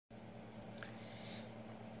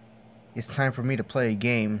it's time for me to play a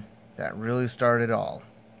game that really started it all.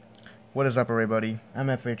 What is up, everybody? I'm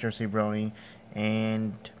FHRC Brony,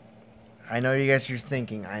 and I know you guys are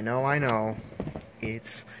thinking, I know,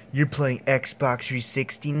 it's, you're playing Xbox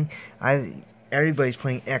 360, everybody's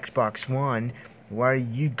playing Xbox One, why are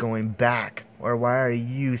you going back? Or why are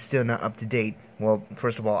you still not up to date? Well,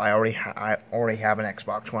 first of all, I already have an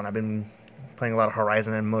Xbox One. I've been playing a lot of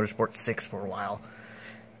Horizon and Motorsport 6 for a while.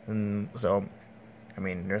 And so, I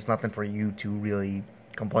mean, there's nothing for you to really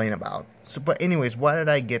complain about. So, but anyways, why did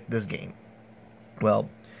I get this game? Well,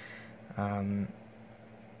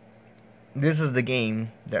 this is the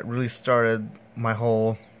game that really started my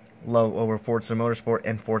whole love over Forza Motorsport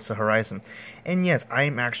and Forza Horizon. And yes,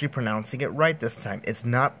 I'm actually pronouncing it right this time. It's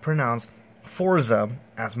not pronounced Forza,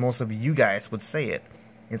 as most of you guys would say it.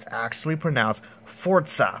 It's actually pronounced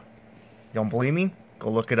Forza. Don't believe me? Go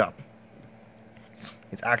look it up.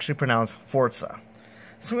 It's actually pronounced Forza.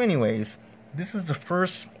 So anyways, this is the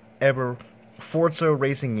first ever Forza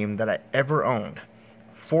racing game that I ever owned.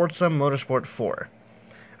 Forza Motorsport 4.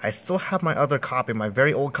 I still have my other copy, my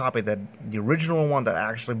very old copy, the original one that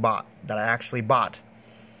I actually bought.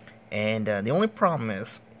 And the only problem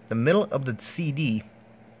is, the middle of the CD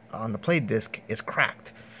on the play disc is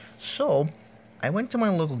cracked. So, I went to my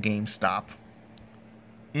local GameStop,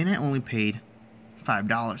 and I only paid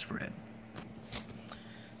 $5 for it.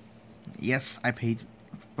 Yes, I paid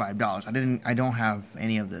 $5. I don't have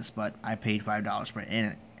any of this, but I paid $5 for it.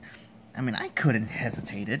 And I mean, I couldn't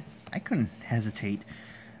hesitate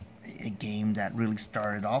a game that really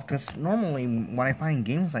started off, because normally when I find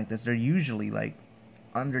games like this, they're usually like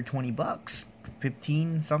under 20 bucks,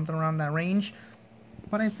 15, something around that range.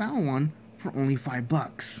 But I found one for only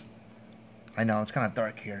 $5. I know it's kind of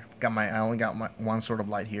dark here. I only got my one sort of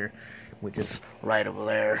light here, which is right over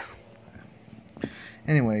there.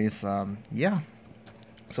 Anyways, yeah.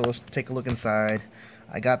 So let's take a look inside.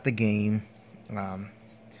 I got the game,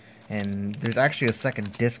 and there's actually a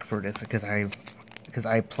second disc for this because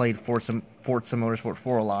I played Forza Motorsport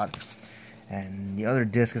 4 a lot, and the other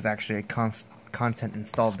disc is actually a content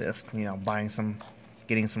install disc. You know,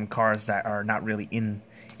 getting some cars that are not really in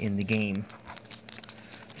the game.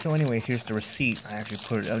 So anyway, here's the receipt. I actually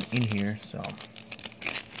put it in here. So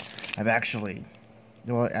I've actually,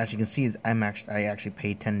 well, as you can see, I actually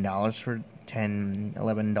paid $10 for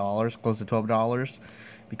 $11, close to $12,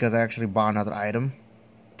 because I actually bought another item.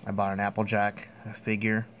 I bought an Applejack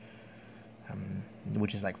figure,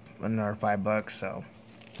 which is like another $5. So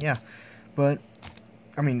yeah, but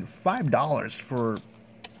I mean, $5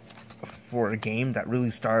 for a game that really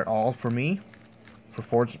started all for me, for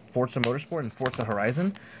Forza Motorsport and Forza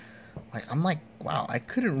Horizon. Like, I'm like, wow, I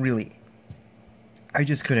couldn't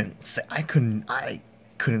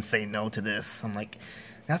say no to this. I'm like,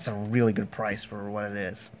 that's a really good price for what it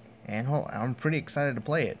is, and I'm pretty excited to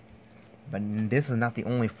play it. But this is not the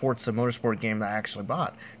only Forza Motorsport game that I actually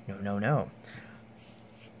bought. No.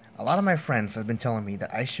 A lot of my friends have been telling me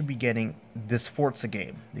that I should be getting this Forza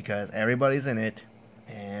game because everybody's in it.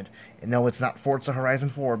 And no, it's not Forza Horizon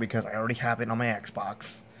 4 because I already have it on my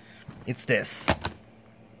Xbox. It's this.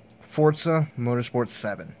 Forza Motorsport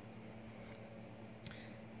 7.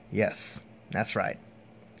 Yes, that's right.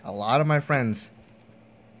 A lot of my friends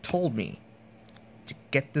told me to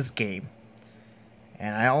get this game.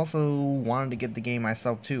 And I also wanted to get the game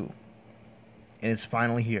myself too. And it's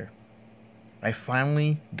finally here. I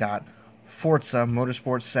finally got Forza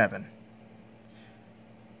Motorsport 7.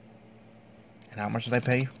 And how much did I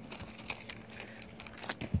pay?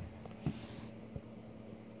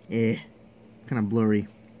 Kind of blurry.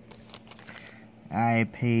 I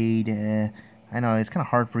paid, I know, it's kind of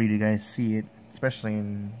hard for you to guys see it, especially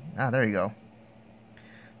in, there you go.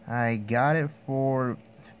 I got it for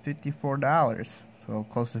 $54, so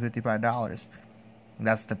close to $55.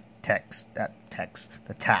 That's the tax.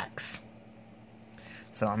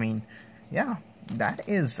 So, I mean, yeah, that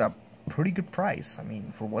is a pretty good price, I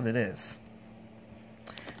mean, for what it is.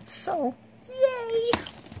 So, yay!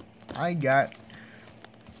 I got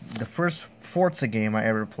the first Forza game I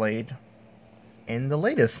ever played, and the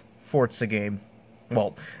latest Forza game.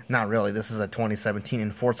 Well, not really, this is a 2017,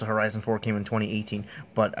 and Forza Horizon 4 came in 2018,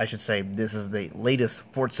 but I should say this is the latest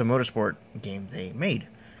Forza Motorsport game they made.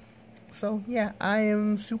 So, yeah, I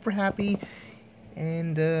am super happy,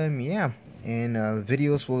 and, yeah, and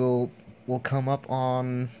videos will come up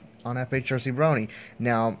on FHRC Brony.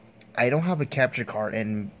 Now, I don't have a capture card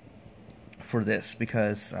for this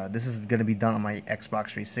because this is going to be done on my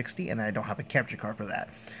Xbox 360, and I don't have a capture card for that.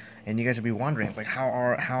 And you guys will be wondering, like,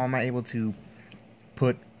 how am I able to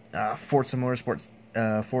put Forza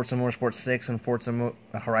Motorsport 6 and Forza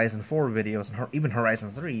Horizon 4 videos, and even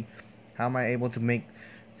Horizon 3 How am I able to make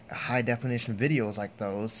high definition videos like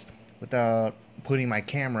those without putting my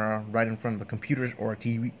camera right in front of a computer or a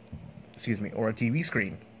TV, or a TV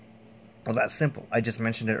screen? Well, that's simple. I just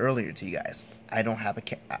mentioned it earlier to you guys. I don't have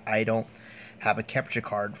a capture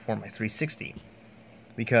card for my 360,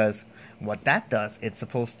 because what that does, it's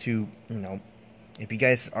supposed to, if you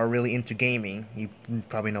guys are really into gaming, you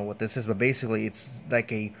probably know what this is, but basically it's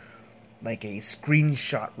like a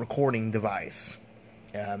screenshot recording device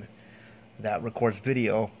that records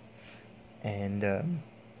video and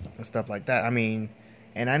stuff like that. I mean,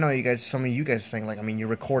 and I know you guys, some of you guys are saying, like, I mean, you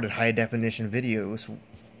recorded high definition videos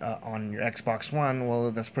on your Xbox One. Well,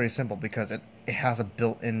 that's pretty simple, because it has a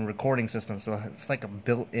built-in recording system, so it's like a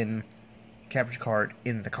built-in capture card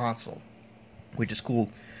in the console, which is cool.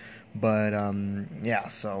 But yeah,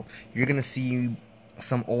 so you're gonna see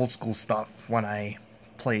some old school stuff when I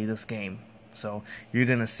play this game. So you're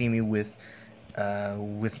gonna see me with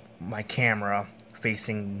my camera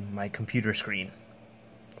facing my computer screen.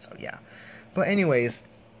 So yeah, but anyways,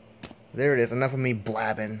 there it is. Enough of me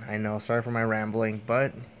blabbing. I know, sorry for my rambling,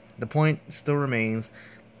 but the point still remains.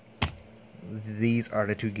 These are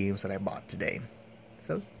the two games that I bought today.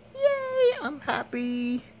 So yay, I'm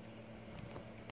happy.